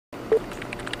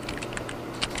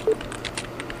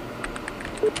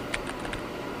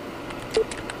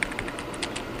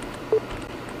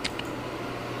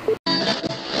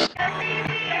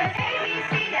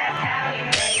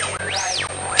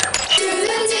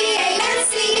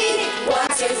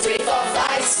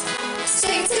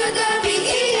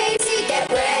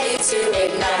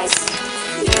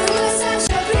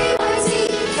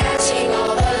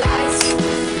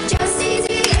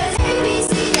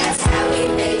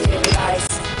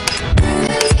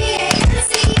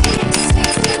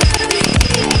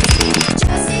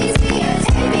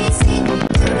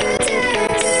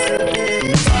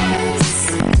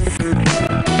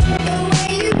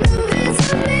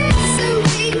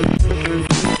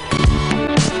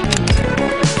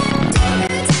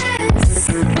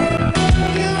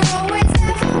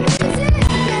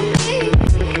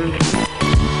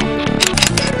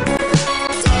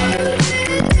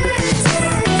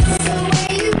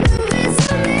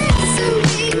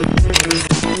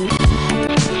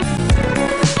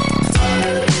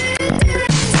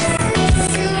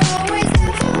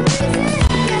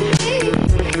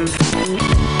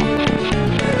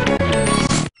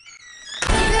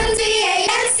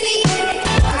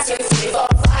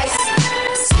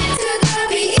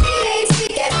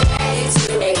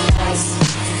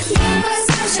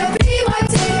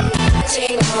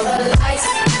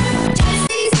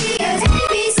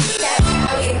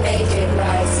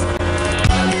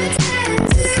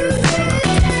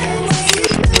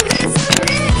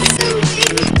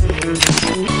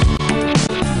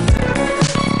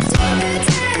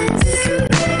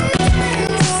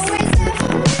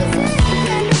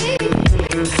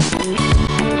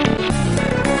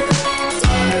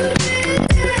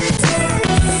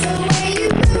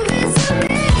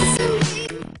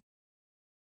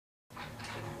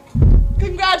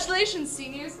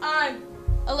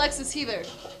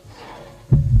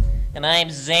And I'm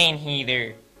Zane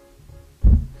Heather.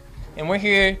 And we're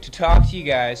here to talk to you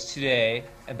guys today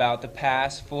about the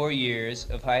past 4 years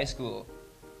of high school.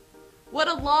 What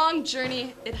a long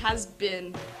journey it has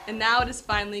been, and now it is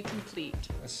finally complete.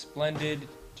 A splendid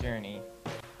journey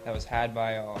that was had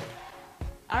by all.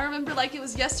 I remember like it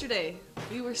was yesterday.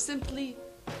 We were simply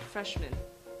freshmen.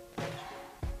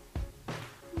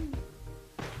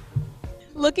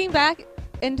 Looking back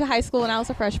into high school when I was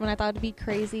a freshman, I thought it'd be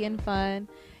crazy and fun,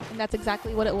 and that's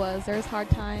exactly what it was. There was hard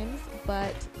times,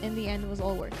 but in the end it was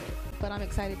all worth it. But I'm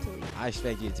excited to leave. I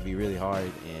expected it to be really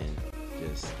hard and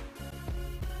just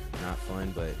not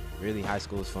fun, but really high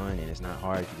school is fun and it's not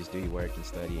hard. You just do your work and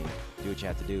study and do what you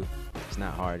have to do. It's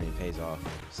not hard and it pays off.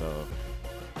 So,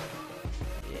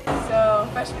 yeah.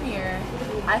 So freshman year,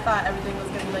 I thought everything was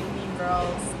gonna be like Mean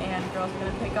Girls and girls were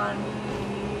gonna pick on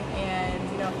me, and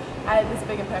I had this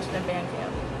big impression of band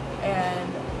camp,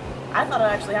 and I thought it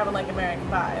actually happened like American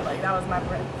Pie. Like that was my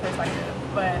perspective,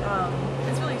 but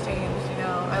it's really changed.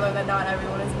 I learned that not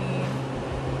everyone is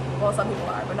mean. Well, some people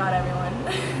are, but not everyone.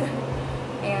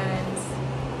 And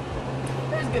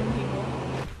there's good people.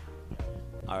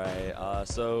 Alright,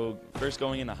 so first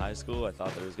going into high school, I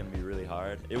thought that it was going to be really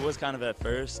hard. It was kind of at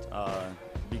first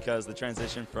because the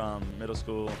transition from middle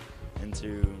school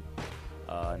into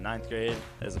 9th grade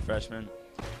as a freshman.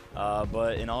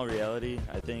 But in all reality,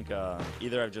 I think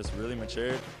either I've just really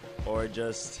matured or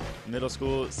just middle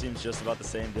school seems just about the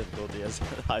same difficulty as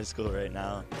high school right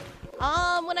now.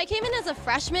 When I came in as a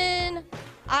freshman,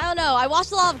 I don't know, I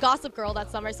watched a lot of Gossip Girl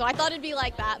that summer, so I thought it'd be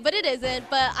like that, but it isn't.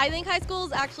 But I think high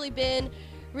school's actually been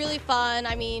really fun.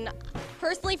 I mean,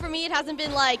 personally for me, it hasn't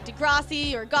been like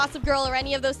Degrassi or Gossip Girl or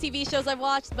any of those TV shows I've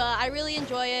watched, but I really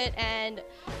enjoy it, and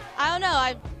I don't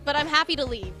know, but I'm happy to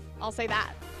leave, I'll say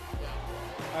that.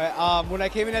 All right, when I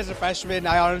came in as a freshman,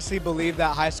 I honestly believed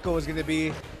that high school was going to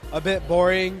be a bit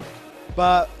boring,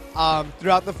 but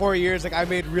throughout the 4 years, I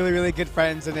made really, really good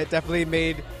friends, and it definitely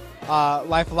made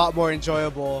life a lot more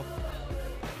enjoyable.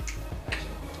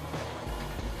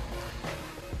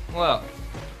 Well,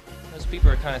 those people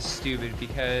are kind of stupid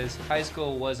because high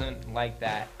school wasn't like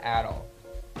that at all.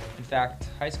 In fact,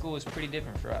 high school was pretty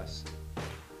different for us.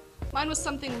 Mine was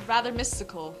something rather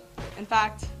mystical. In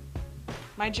fact,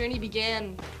 my journey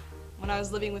began when I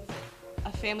was living with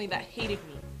a family that hated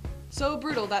me. So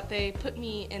brutal that they put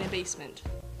me in a basement,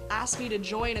 asked me to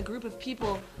join a group of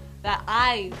people that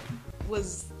I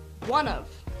was one of.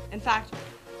 In fact,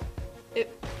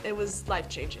 it was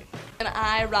life-changing. And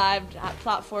I arrived at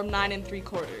platform 9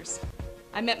 3/4.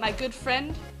 I met my good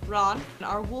friend, Ron, and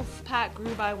our wolf pack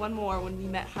grew by one more when we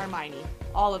met Hermione.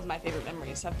 All of my favorite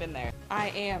memories have been there. I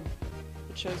am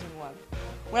the chosen one.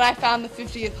 When I found the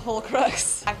 50th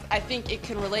Horcrux, I think it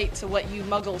can relate to what you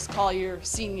muggles call your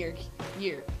senior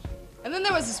year. And then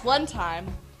there was this one time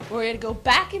where we had to go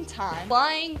back in time,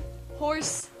 flying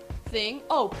horse thing.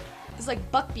 Oh, it's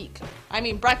like buckbeak. I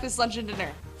mean breakfast, lunch, and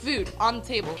dinner. Food on the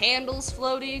table, candles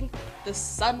floating, the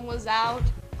sun was out.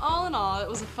 All in all, it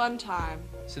was a fun time.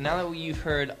 So now that you've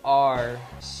heard our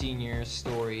senior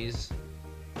stories,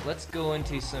 let's go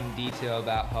into some detail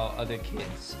about how other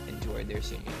kids enjoyed their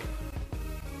senior year.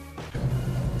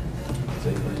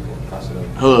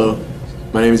 Hello,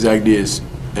 my name is Zach Diaz,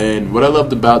 and what I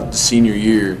loved about the senior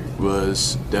year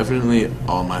was definitely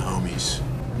all my homies.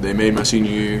 They made my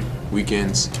senior year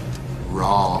weekends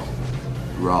raw.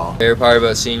 My favorite part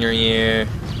about senior year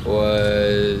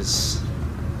was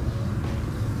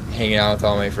hanging out with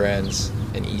all my friends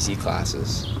in easy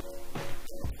classes.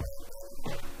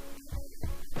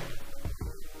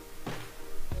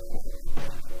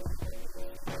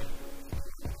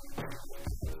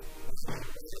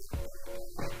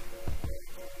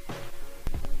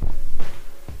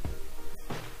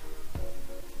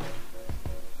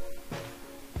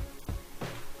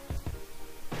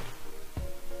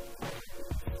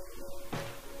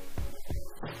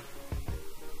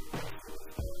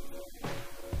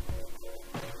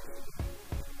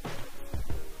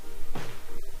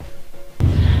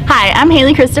 Hi, I'm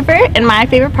Haley Christopher, and my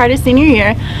favorite part of senior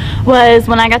year was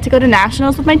when I got to go to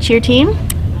nationals with my cheer team,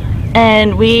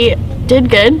 and we did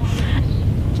good.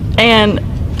 And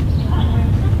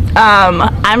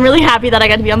I'm really happy that I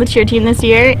got to be on the cheer team this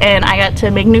year, and I got to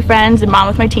make new friends and bond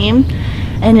with my team,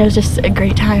 and it was just a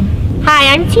great time.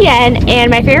 Hi, I'm Tien,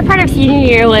 and my favorite part of senior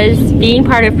year was being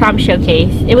part of prom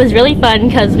showcase. It was really fun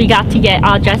because we got to get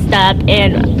all dressed up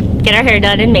and get our hair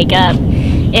done and makeup,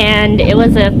 and it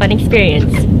was a fun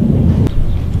experience.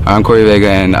 I'm Corey Vega,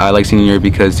 and I like senior year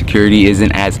because security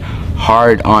isn't as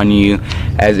hard on you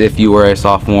as if you were a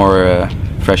sophomore, or a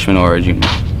freshman, or a junior.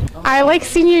 I like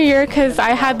senior year because I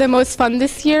had the most fun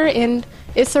this year, and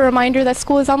it's a reminder that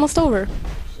school is almost over.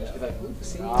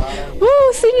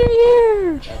 Woo, senior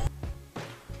year!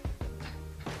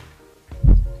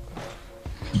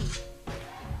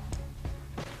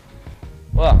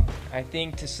 Well, I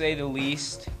think to say the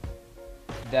least,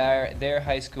 their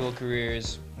high school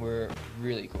careers were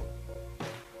really cool.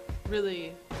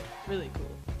 Really, really cool.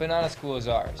 But not as cool as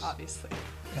ours. Obviously.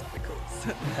 Not the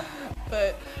coolest.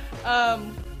 But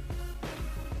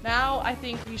now I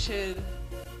think we should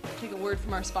take a word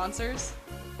from our sponsors.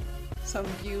 Some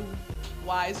few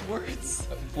wise words.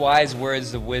 Wise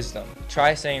words of wisdom.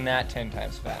 Try saying that 10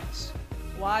 times fast.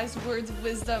 Wise words of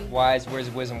wisdom. Wise words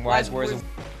of wisdom. Wise words of...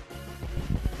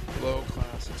 Hello,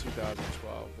 class of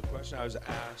 2012. The question I was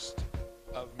asked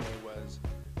of me was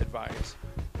advice.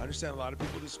 I understand a lot of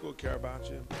people at the school care about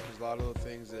you. There's a lot of little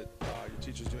things that your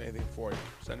teachers do anything for you.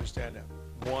 Just understand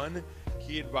that. One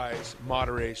key advice,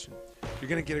 moderation. You're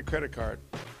going to get a credit card.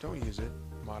 Don't use it.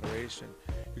 Moderation.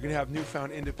 You're going to have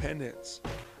newfound independence.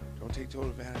 Don't take total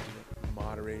advantage of it.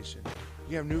 Moderation.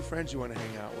 You have new friends you want to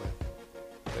hang out with.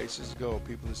 Places to go,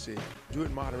 people to see. Do it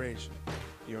in moderation.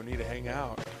 You don't need to hang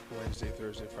out Wednesday,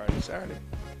 Thursday, Friday, Saturday.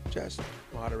 Just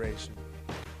moderation.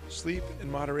 Sleep in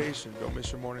moderation. Don't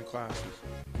miss your morning classes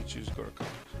if you choose to go to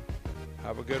college.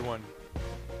 Have a good one.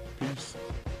 Peace.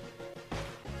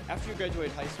 After you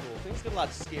graduate high school, things get a lot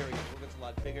scarier, the world gets a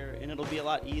lot bigger, and it'll be a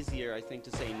lot easier, I think,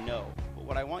 to say no. But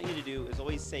what I want you to do is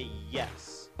always say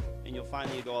yes, and you'll find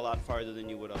that you go a lot farther than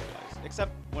you would otherwise,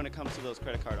 except when it comes to those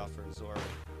credit card offers or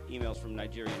emails from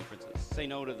Nigerian princes. Say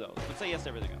no to those, but say yes to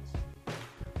everything else.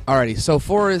 Alrighty, so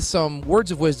for some words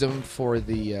of wisdom for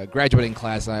the graduating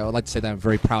class, I would like to say that I'm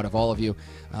very proud of all of you.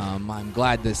 I'm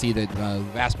glad to see that the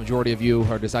vast majority of you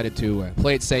have decided to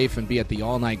play it safe and be at the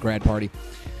all-night grad party.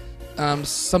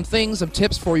 Some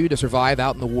tips for you to survive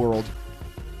out in the world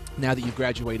now that you've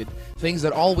graduated. Things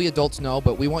that all we adults know,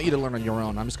 but we want you to learn on your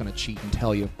own. I'm just going to cheat and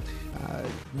tell you.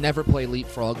 Never play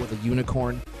leapfrog with a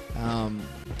unicorn.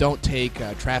 Don't take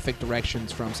traffic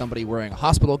directions from somebody wearing a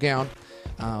hospital gown.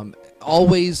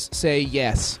 Always say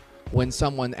yes when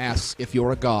someone asks if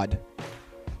you're a god.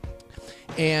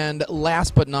 And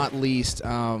last but not least,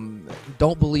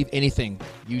 don't believe anything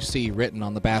you see written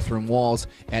on the bathroom walls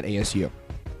at ASU.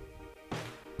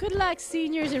 Good luck,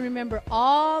 seniors, and remember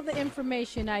all the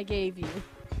information I gave you.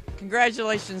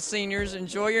 Congratulations, seniors.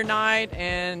 Enjoy your night,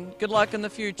 and good luck in the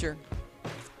future.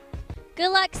 Good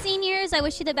luck, seniors. I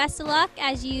wish you the best of luck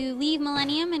as you leave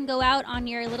Millennium and go out on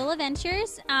your little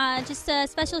adventures. Just a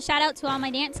special shout out to all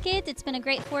my dance kids. It's been a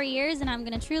great 4 years, and I'm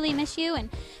going to truly miss you and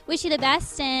wish you the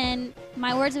best. And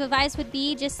my words of advice would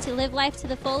be just to live life to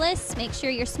the fullest. Make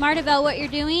sure you're smart about what you're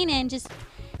doing, and just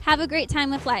have a great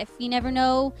time with life. You never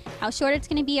know how short it's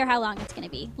going to be or how long it's going to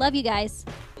be. Love you guys.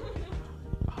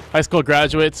 High school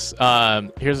graduates,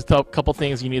 here's a couple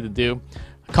things you need to do.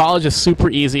 College is super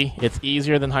easy. It's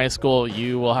easier than high school.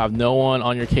 You will have no one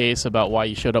on your case about why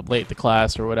you showed up late to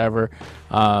class or whatever.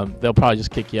 They'll probably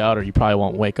just kick you out, or you probably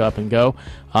won't wake up and go.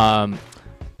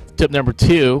 Tip number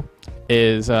 2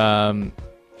 is to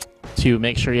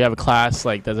make sure you have a class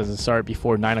like that doesn't start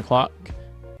before 9 o'clock.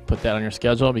 Put that on your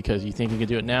schedule because you think you can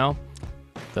do it now.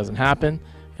 It doesn't happen.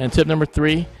 And tip number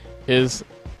 3 is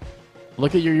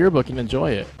look at your yearbook and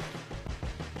enjoy it.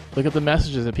 Look at the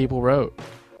messages that people wrote.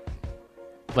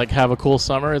 Like, have a cool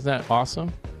summer. Isn't that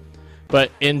awesome? But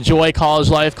enjoy college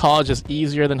life. College is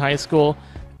easier than high school.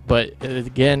 But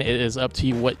again, it is up to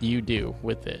you what you do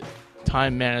with it.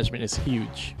 Time management is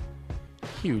huge.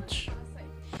 Huge.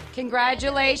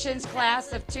 Congratulations,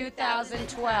 class of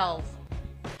 2012.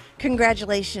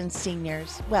 Congratulations,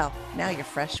 seniors. Well, now you're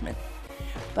freshmen.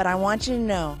 But I want you to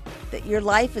know that your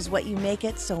life is what you make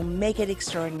it, so make it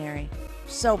extraordinary.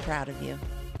 So proud of you.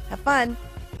 Have fun.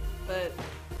 But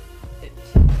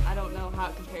I don't know how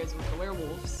it compares with the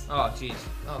werewolves. Oh, jeez.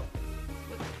 Oh.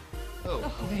 Oh,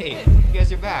 hey, good. you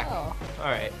guys are back. Oh. All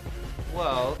right.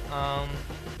 Well, I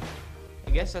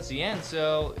guess that's the end.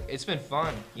 So it's been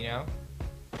fun, you know?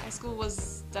 High school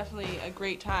was definitely a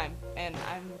great time, and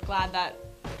I'm glad that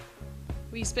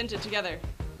we spent it together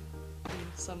in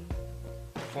some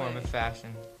Form way. of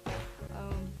fashion.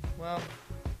 Well,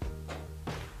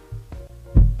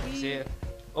 see ya.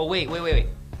 Oh, wait.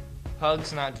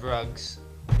 Hugs, not drugs.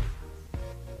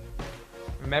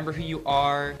 Remember who you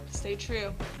are. Stay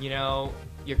true. You know,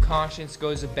 your conscience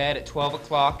goes to bed at 12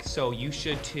 o'clock, so you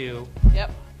should too.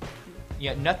 Yep.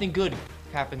 Yeah, nothing good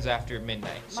happens after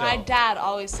midnight. So. My dad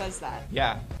always says that.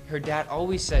 Yeah, her dad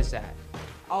always says that.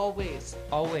 Always.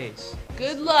 Always.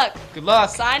 Good luck. Good luck.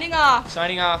 Signing off.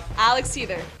 Signing off. Alex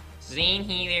Heather. Zane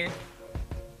Heather.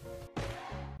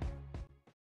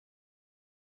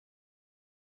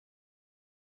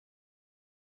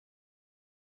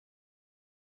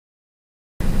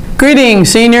 Greetings,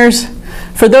 seniors.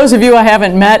 For those of you I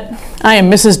haven't met, I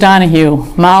am Mrs.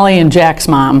 Donahue, Molly and Jack's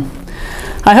mom.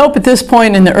 I hope at this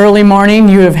point in the early morning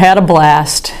you have had a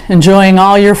blast, enjoying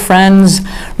all your friends,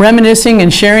 reminiscing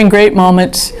and sharing great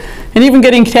moments, and even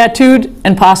getting tattooed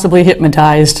and possibly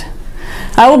hypnotized.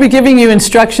 I will be giving you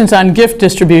instructions on gift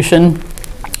distribution,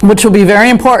 which will be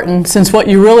very important since what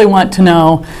you really want to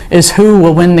know is who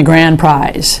will win the grand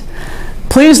prize.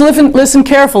 Please listen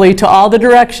carefully to all the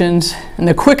directions, and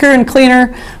the quicker and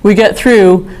cleaner we get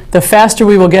through, the faster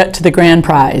we will get to the grand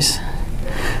prize.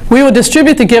 We will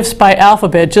distribute the gifts by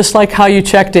alphabet just like how you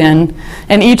checked in,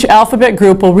 and each alphabet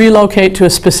group will relocate to a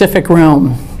specific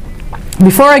room.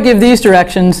 Before I give these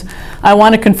directions, I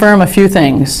want to confirm a few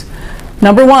things.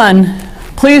 Number one,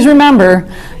 please remember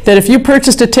that if you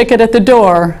purchased a ticket at the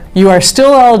door, you are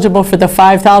still eligible for the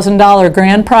 $5,000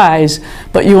 grand prize,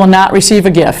 but you will not receive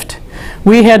a gift.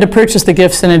 We had to purchase the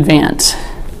gifts in advance.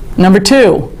 Number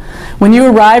two, when you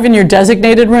arrive in your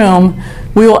designated room,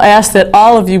 we will ask that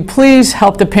all of you please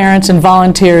help the parents and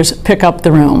volunteers pick up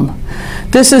the room.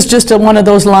 This is just one of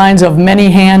those lines of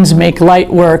many hands make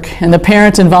light work, and the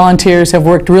parents and volunteers have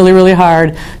worked really, really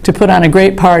hard to put on a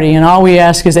great party, and all we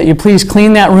ask is that you please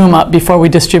clean that room up before we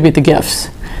distribute the gifts.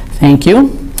 Thank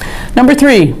you. Number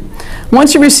three,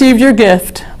 once you receive your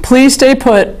gift, please stay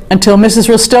put until Mrs.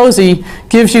 Rostozzi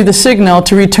gives you the signal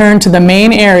to return to the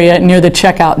main area near the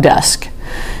checkout desk.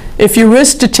 If you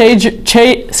wish to trade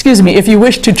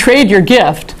your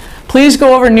gift, please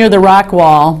go over near the rock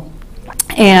wall,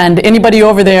 and anybody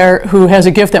over there who has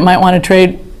a gift that might want to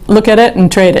trade, look at it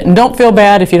and trade it. And don't feel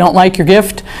bad if you don't like your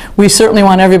gift. We certainly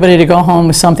want everybody to go home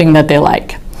with something that they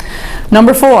like.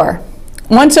 Number four,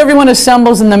 once everyone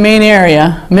assembles in the main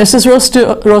area, Mrs.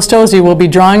 Rostozzi will be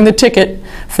drawing the ticket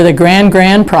for the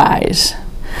grand prize.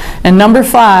 And number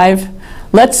five,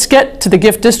 let's get to the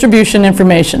gift distribution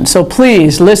information. So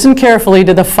please listen carefully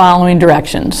to the following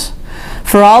directions.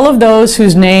 For all of those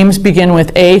whose names begin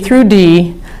with A through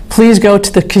D, please go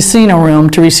to the casino room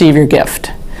to receive your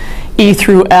gift. E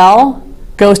through L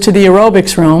goes to the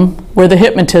aerobics room where the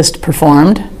hypnotist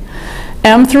performed.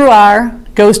 M through R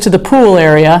goes to the pool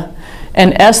area,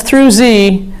 and S through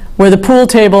Z where the pool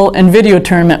table and video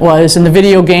tournament was in the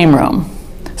video game room.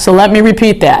 So let me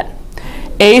repeat that.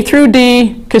 A through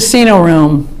D, casino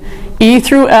room. E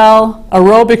through L,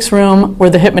 aerobics room where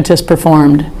the hypnotist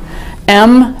performed.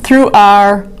 M through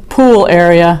R, pool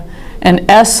area.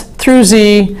 And S through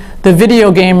Z, the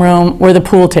video game room where the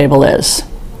pool table is.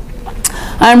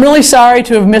 I'm really sorry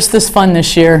to have missed this fun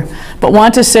this year, but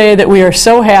want to say that we are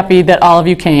so happy that all of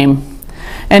you came.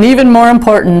 And even more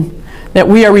important, that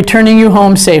we are returning you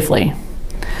home safely.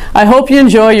 I hope you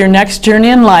enjoy your next journey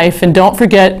in life, and don't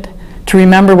forget to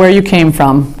remember where you came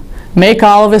from. Make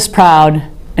all of us proud,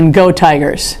 and go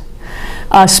Tigers.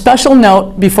 A special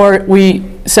note before we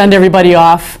send everybody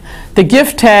off, the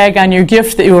gift tag on your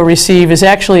gift that you will receive is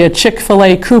actually a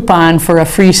Chick-fil-A coupon for a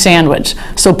free sandwich.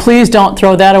 So please don't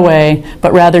throw that away,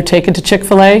 but rather take it to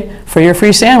Chick-fil-A for your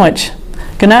free sandwich.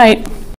 Good night.